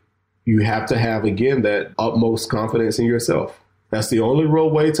think you have to have, again, that utmost confidence in yourself. That's the only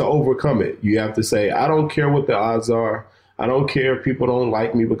real way to overcome it. You have to say, I don't care what the odds are. I don't care if people don't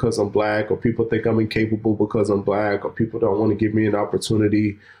like me because I'm black, or people think I'm incapable because I'm black, or people don't want to give me an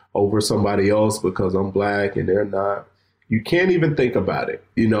opportunity over somebody else because I'm black and they're not. You can't even think about it,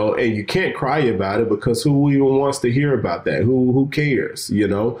 and you can't cry about it because who even wants to hear about that? Who cares?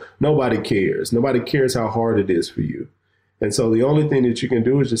 Nobody cares. Nobody cares how hard it is for you. And so the only thing that you can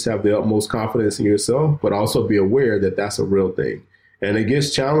do is just have the utmost confidence in yourself, but also be aware that that's a real thing. And it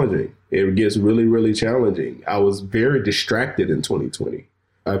gets challenging. It gets really, really challenging. I was very distracted in 2020.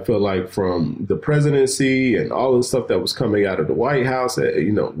 I feel like from the presidency and all the stuff that was coming out of the White House,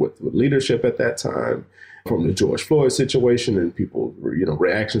 with leadership at that time, from the George Floyd situation and people,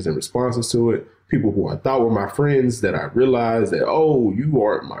 reactions and responses to it, people who I thought were my friends that I realized that, oh, you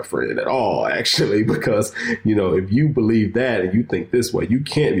aren't my friend at all, actually, because, if you believe that and you think this way, you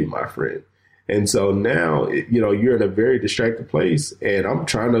can't be my friend. And so now, you're in a very distracted place, and I'm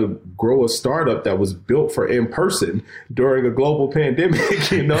trying to grow a startup that was built for in person during a global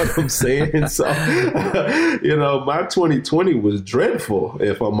pandemic. You know what I'm saying? So, my 2020 was dreadful,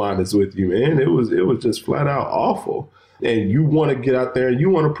 if I'm honest with you, man. It was just flat out awful. And you want to get out there and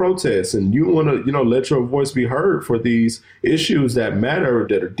you want to protest and you want to, let your voice be heard for these issues that matter,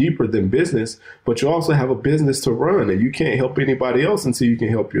 that are deeper than business. But you also have a business to run, and you can't help anybody else until you can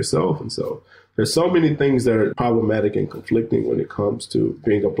help yourself. And so there's so many things that are problematic and conflicting when it comes to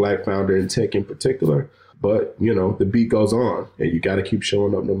being a black founder in tech in particular. But, the beat goes on and you got to keep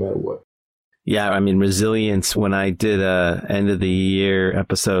showing up no matter what. Yeah, resilience. When I did a end of the year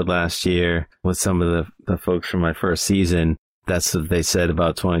episode last year with some of the folks from my first season, that's what they said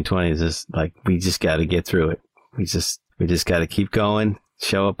about 2020 is just like, we just got to get through it. We just got to keep going,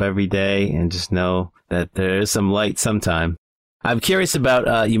 show up every day, and just know that there is some light sometime. I'm curious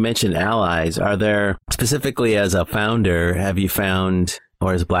about, you mentioned allies. Are there, specifically as a founder, have you found,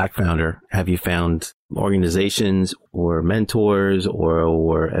 or as a black founder, have you found organizations or mentors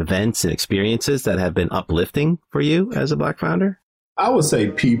or events and experiences that have been uplifting for you as a Black founder? I would say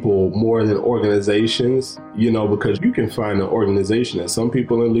people more than organizations, because you can find an organization that some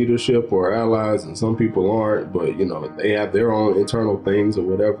people in leadership or allies and some people aren't, but, they have their own internal things or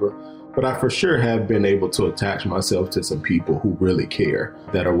whatever. But I for sure have been able to attach myself to some people who really care,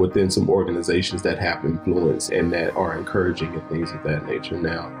 that are within some organizations that have influence and that are encouraging and things of that nature.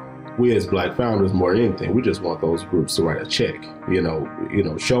 Now, we as Black founders, more than anything, we just want those groups to write a check,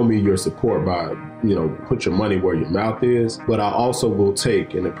 show me your support by, put your money where your mouth is. But I also will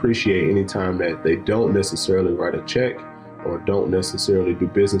take and appreciate any time that they don't necessarily write a check or don't necessarily do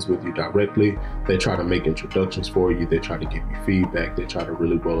business with you directly. They try to make introductions for you. They try to give you feedback. They try to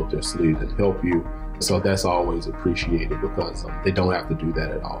really roll up their sleeves and help you. So that's always appreciated because they don't have to do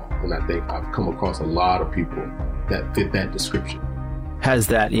that at all. And I think I've come across a lot of people that fit that description. Has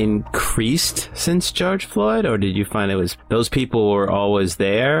that increased since George Floyd, or did you find it was those people were always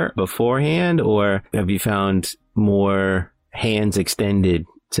there beforehand, or have you found more hands extended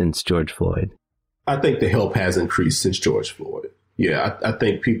since George Floyd? I think the help has increased since George Floyd. Yeah, I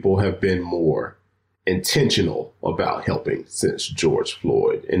think people have been more intentional about helping since George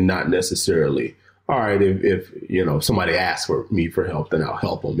Floyd and not necessarily, all right, if somebody asks for me for help, then I'll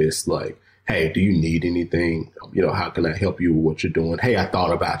help them. It's like, hey, do you need anything? How can I help you with what you're doing? Hey, I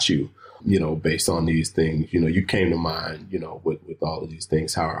thought about you, based on these things. You came to mind, with all of these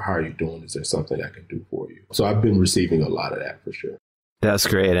things. How are you doing? Is there something I can do for you? So I've been receiving a lot of that for sure. That's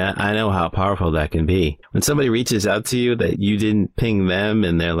great. I know how powerful that can be. When somebody reaches out to you that you didn't ping them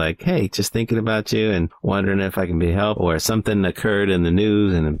and they're like, hey, just thinking about you and wondering if I can be helped, or something occurred in the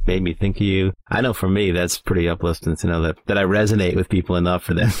news and it made me think of you. I know for me, that's pretty uplifting to know that I resonate with people enough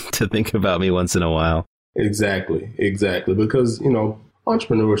for them to think about me once in a while. Exactly. Because,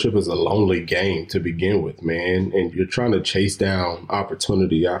 entrepreneurship is a lonely game to begin with, man. And you're trying to chase down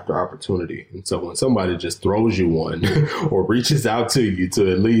opportunity after opportunity. And so when somebody just throws you one or reaches out to you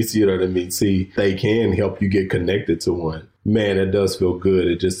to at least, see they can help you get connected to one, man, it does feel good.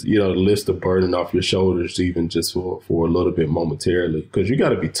 It just, lifts the burden off your shoulders, even just for a little bit momentarily. Because you got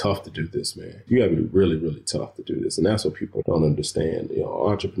to be tough to do this, man. You got to be really, really tough to do this. And that's what people don't understand.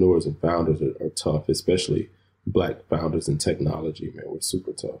 Entrepreneurs and founders are tough, especially Black founders in technology, man. We're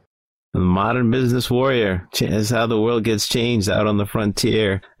super tough. The modern business warrior is how the world gets changed out on the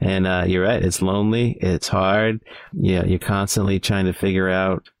frontier. And you're right. It's lonely. It's hard. Yeah, you're constantly trying to figure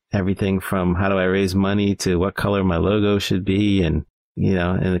out everything from how do I raise money to what color my logo should be. And,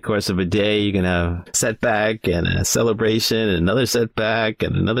 in the course of a day, you can have a setback and a celebration and another setback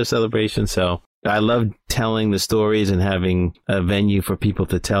and another celebration. So I love telling the stories and having a venue for people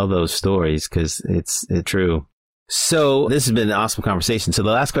to tell those stories because it's true. So this has been an awesome conversation. So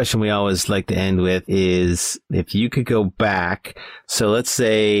the last question we always like to end with is if you could go back. So let's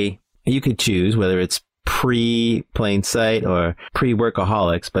say you could choose whether it's pre-Plainsight or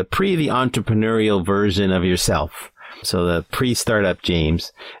pre-Workaholics, but pre the entrepreneurial version of yourself. So the pre-startup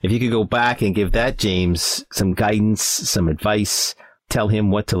James, if you could go back and give that James some guidance, some advice, tell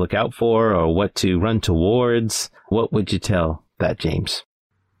him what to look out for or what to run towards, what would you tell that James?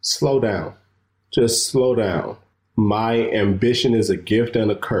 Slow down. Just slow down. My ambition is a gift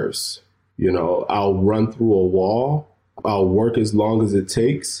and a curse. I'll run through a wall. I'll work as long as it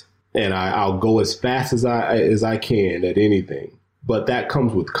takes, and I'll go as fast as I can at anything. But that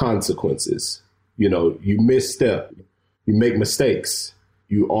comes with consequences. You misstep, you make mistakes,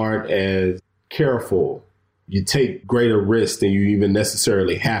 you aren't as careful, you take greater risks than you even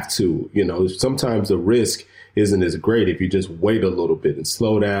necessarily have to. Sometimes the risk isn't as great if you just wait a little bit and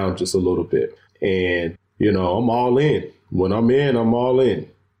slow down just a little bit. And I'm all in. When I'm in, I'm all in.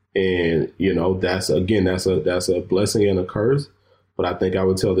 And, that's a blessing and a curse. But I think I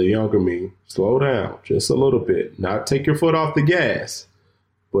would tell the younger me, slow down just a little bit, not take your foot off the gas,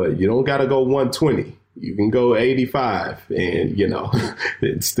 but you don't got to go 120. You can go 85 and,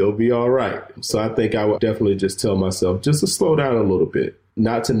 it'd still be all right. So I think I would definitely just tell myself just to slow down a little bit,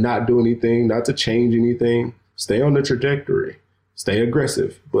 not to not do anything, not to change anything. Stay on the trajectory, stay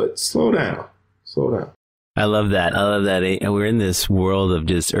aggressive, but slow down. Slow down. I love that. We're in this world of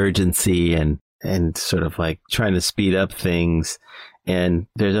just urgency and sort of like trying to speed up things. And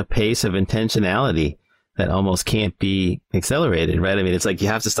there's a pace of intentionality that almost can't be accelerated, right? I mean, it's like you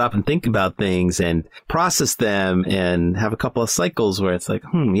have to stop and think about things and process them and have a couple of cycles where it's like,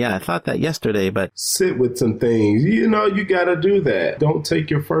 I thought that yesterday, but sit with some things. You got to do that. Don't take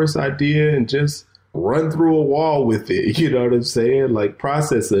your first idea and just run through a wall with it. You know what I'm saying? Like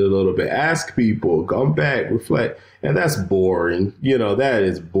process it a little bit, ask people, come back, reflect. And that's boring. You know, that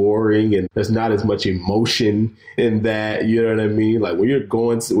is boring. And there's not as much emotion in that. You know what I mean? Like when you're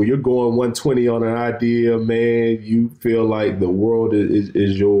going 120 on an idea, man, you feel like the world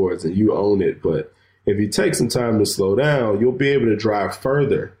is yours and you own it. But if you take some time to slow down, you'll be able to drive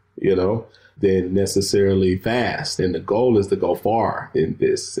further, you know, than necessarily fast. And the goal is to go far in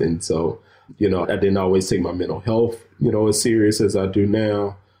this. And so, you know, I didn't always take my mental health, you know, as serious as I do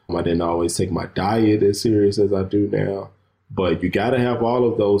now. I didn't always take my diet as serious as I do now. But you got to have all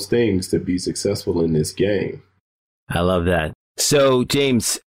of those things to be successful in this game. I love that. So,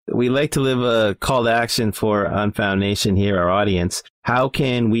 James, we like to live a call to action for Unfound Nation here, our audience. How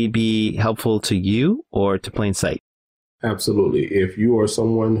can we be helpful to you or to Plain Sight? Absolutely. If you are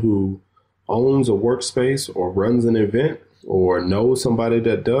someone who owns a workspace or runs an event or knows somebody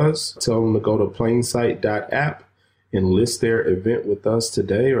that does, tell them to go to plainsight.app and list their event with us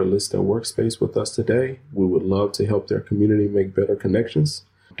today or list their workspace with us today. We would love to help their community make better connections.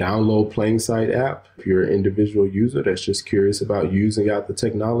 Download Plain Sight app if you're an individual user that's just curious about using out the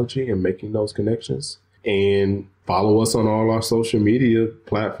technology and making those connections. And follow us on all our social media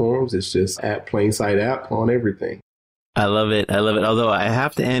platforms. It's just at Plain Sight app on everything. I love it. I love it. Although I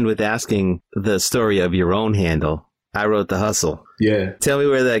have to end with asking the story of your own handle. I Wrote the Hustle. Yeah. Tell me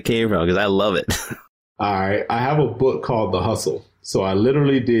where that came from because I love it. All right. I have a book called The Hustle. So I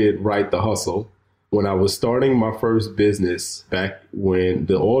literally did write The Hustle when I was starting my first business back when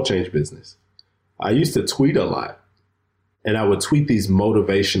the oil change business. I used to tweet a lot and I would tweet these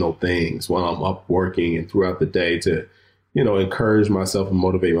motivational things while I'm up working and throughout the day to, you know, encourage myself and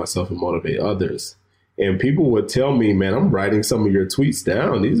motivate others. And people would tell me, man, I'm writing some of your tweets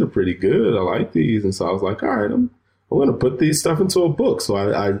down. These are pretty good. I like these. And so I was like, all right, I'm going to put these stuff into a book. So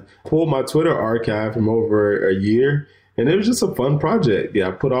I pulled my Twitter archive from over a year, and it was just a fun project. Yeah,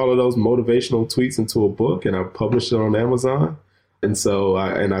 I put all of those motivational tweets into a book, and I published it on Amazon. And so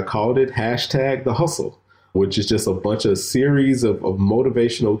I called it #The Hustle, which is just a bunch of series of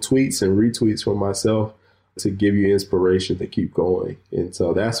motivational tweets and retweets from myself to give you inspiration to keep going. And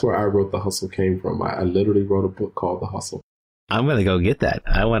so that's where I Wrote the Hustle came from. I literally wrote a book called The Hustle. I'm going to go get that.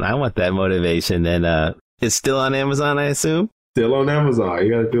 I want that motivation. And it's still on Amazon, I assume? Still on Amazon. All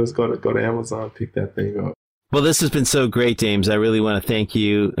you got to do is go to Amazon, pick that thing up. Well, this has been so great, James. I really want to thank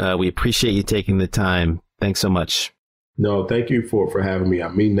you. We appreciate you taking the time. Thanks so much. No, thank you for having me. I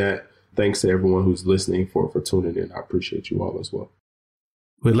mean that. Thanks to everyone who's listening for tuning in. I appreciate you all as well.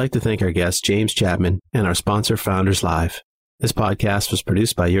 We'd like to thank our guest, James Chapman, and our sponsor, Founders Live. This podcast was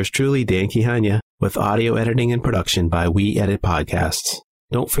produced by yours truly, Dan Quijano, with audio editing and production by We Edit Podcasts.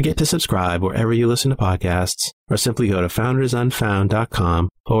 Don't forget to subscribe wherever you listen to podcasts, or simply go to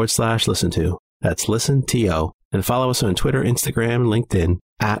foundersunfound.com/listen to. That's listen, T-O, and follow us on Twitter, Instagram, and LinkedIn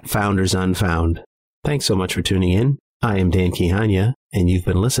at Founders Unfound. Thanks so much for tuning in. I am Dan Quijano, and you've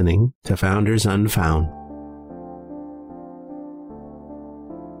been listening to Founders Unfound.